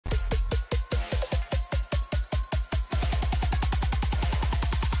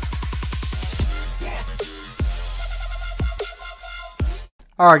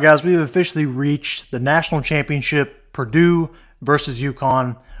All right, guys, we've officially reached the national championship, Purdue versus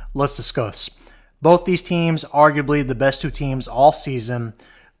UConn. Let's discuss. Both these teams, arguably the best two teams all season,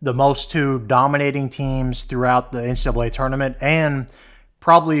 the most two dominating teams throughout the NCAA tournament, and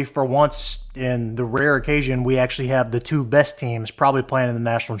probably for once in the rare occasion, we actually have the two best teams probably playing in the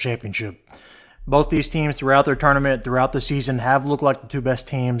national championship. Both these teams throughout their tournament, throughout the season, have looked like the two best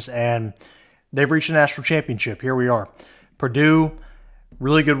teams, and they've reached the national championship. Here we are. Purdue,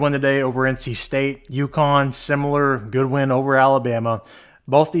 really good win today over NC State. UConn, similar, good win over Alabama.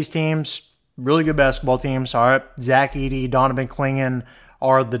 Both these teams, really good basketball teams. All right, Zach Edey, Donovan Clingan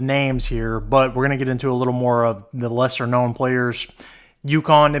are the names here, but we're going to get into a little more of the lesser-known players.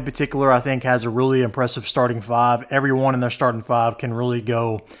 UConn in particular, I think, has a really impressive starting five. Everyone in their starting five can really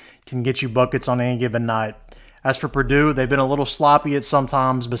go, can get you buckets on any given night. As for Purdue, they've been a little sloppy at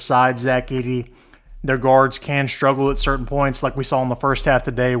sometimes besides Zach Edey. Their guards can struggle at certain points like we saw in the first half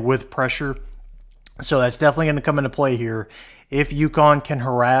today with pressure. So that's definitely going to come into play here. If UConn can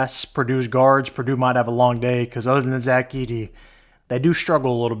harass Purdue's guards, Purdue might have a long day because other than Zach Edey, they do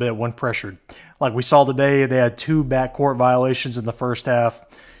struggle a little bit when pressured. Like we saw today, they had two backcourt violations in the first half.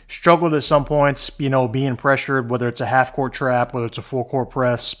 Struggled at some points, being pressured, whether it's a half-court trap, whether it's a full-court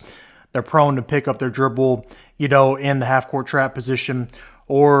press. They're prone to pick up their dribble, in the half-court trap position.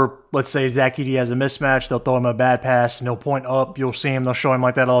 Or let's say Zach Edey has a mismatch, they'll throw him a bad pass and he'll point up. You'll see him, they'll show him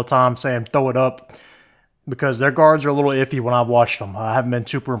like that all the time, saying throw it up. Because their guards are a little iffy when I've watched them. I haven't been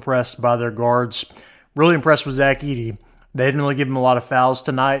super impressed by their guards. Really impressed with Zach Edey. They didn't really give him a lot of fouls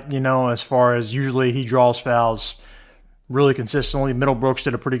tonight, as far as usually he draws fouls really consistently. Middlebrooks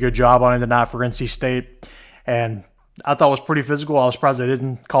did a pretty good job on it tonight for NC State. And I thought it was pretty physical. I was surprised they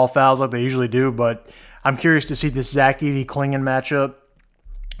didn't call fouls like they usually do. But I'm curious to see this Zach Edey-Clingan matchup.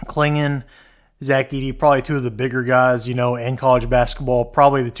 Clingan, Zach Edey, probably two of the bigger guys, in college basketball.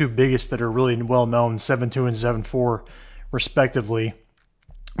 Probably the two biggest that are really well known, 7'2" and 7'4", respectively.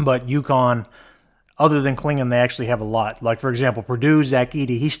 But UConn, other than Clingan, they actually have a lot. Like, for example, Purdue, Zach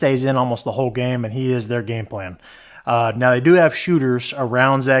Edey, he stays in almost the whole game, and he is their game plan. Now, they do have shooters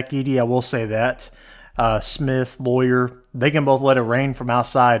around Zach Edey, I will say that. Smith, Lawyer, they can both let it rain from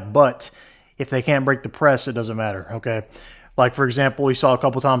outside, but if they can't break the press, it doesn't matter, okay? Like, for example, we saw a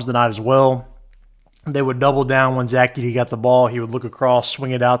couple times tonight as well. They would double down when Zach Edey got the ball. He would look across,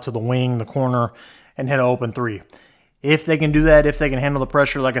 swing it out to the wing, the corner, and hit an open three. If they can do that, if they can handle the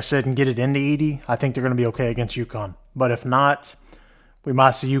pressure, like I said, and get it into Edey, I think they're going to be okay against UConn. But if not, we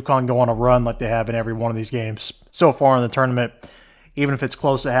might see UConn go on a run like they have in every one of these games. So far in the tournament, even if it's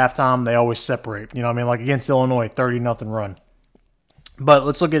close at halftime, they always separate. Like against Illinois, 30-0 run. But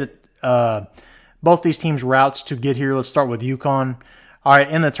let's look at both these teams' routes to get here. Let's start with UConn. All right,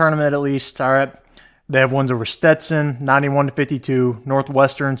 in the tournament at least, all right, they have wins over Stetson, 91-52,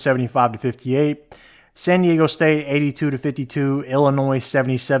 Northwestern, 75-58, San Diego State, 82-52, Illinois,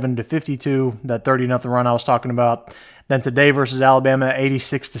 77-52, that 30-0 run I was talking about. Then today versus Alabama,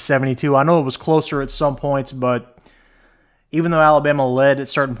 86-72. I know it was closer at some points, but even though Alabama led at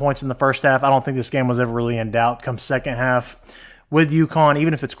certain points in the first half, I don't think this game was ever really in doubt come second half. With UConn,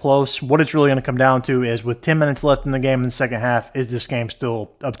 even if it's close, what it's really going to come down to is with 10 minutes left in the game in the second half, is this game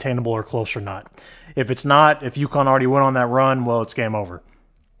still obtainable or close or not? If it's not, if UConn already went on that run, well, it's game over.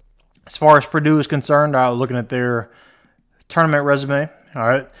 As far as Purdue is concerned, looking at their tournament resume, all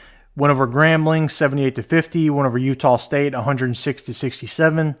right, win over Grambling, 78-50, win over Utah State,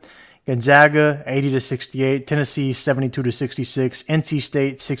 106-67, Gonzaga, 80-68, Tennessee, 72-66, NC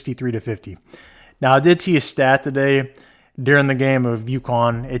State, 63-50. Now, I did see a stat today during the game of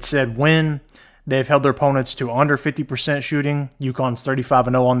UConn. It said when they've held their opponents to under 50% shooting, UConn's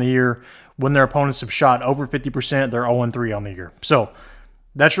 35-0 on the year. When their opponents have shot over 50%, they're 0-3 on the year. So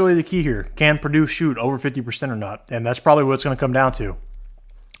that's really the key here. Can Purdue shoot over 50% or not? And that's probably what it's going to come down to.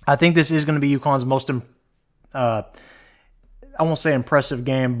 I think this is going to be UConn's most, I won't say impressive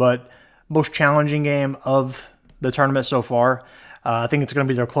game, but most challenging game of the tournament so far. I think it's going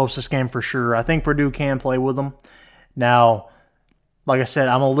to be their closest game for sure. I think Purdue can play with them. Now, like I said,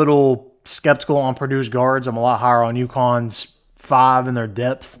 I'm a little skeptical on Purdue's guards. I'm a lot higher on UConn's 5 in their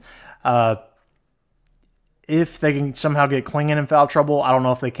depth. If they can somehow get Clingan in foul trouble, I don't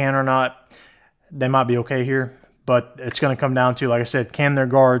know if they can or not. They might be okay here, but it's going to come down to, like I said, can their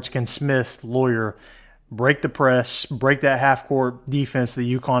guards, can Smith, Lawyer, break the press, break that half-court defense that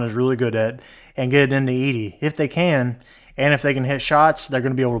UConn is really good at, and get it into Edey. If they can, and if they can hit shots, they're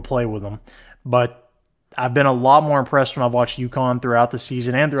going to be able to play with them. But I've been a lot more impressed when I've watched UConn throughout the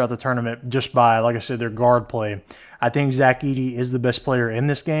season and throughout the tournament just by, like I said, their guard play. I think Zach Edey is the best player in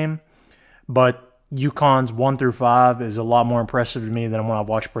this game, but UConn's 1 through 5 is a lot more impressive to me than when I've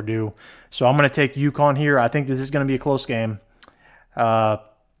watched Purdue. So I'm going to take UConn here. I think this is going to be a close game. A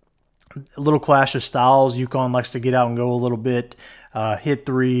little clash of styles. UConn likes to get out and go a little bit, hit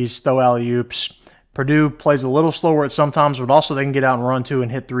threes, throw alley-oops. Purdue plays a little slower at sometimes, but also they can get out and run too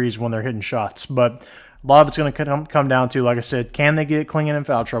and hit threes when they're hitting shots. But a lot of it's going to come down to, like I said, can they get Clingan in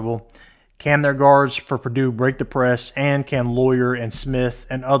foul trouble? Can their guards for Purdue break the press? And can Lawyer and Smith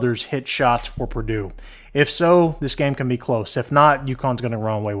and others hit shots for Purdue? If so, this game can be close. If not, UConn's going to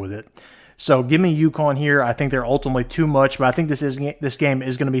run away with it. So give me UConn here. I think they're ultimately too much, but I think this game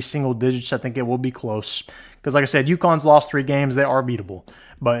is going to be single digits. I think it will be close. Because like I said, UConn's lost 3 games. They are beatable,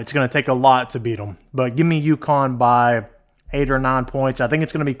 but it's going to take a lot to beat them. But give me UConn by 8 or 9 points. I think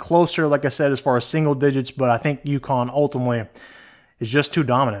it's going to be closer, like I said, as far as single digits, but I think UConn ultimately is just too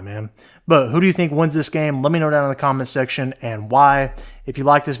dominant, man. But who do you think wins this game? Let me know down in the comment section and why. If you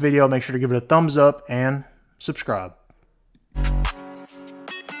like this video, make sure to give it a thumbs up and subscribe.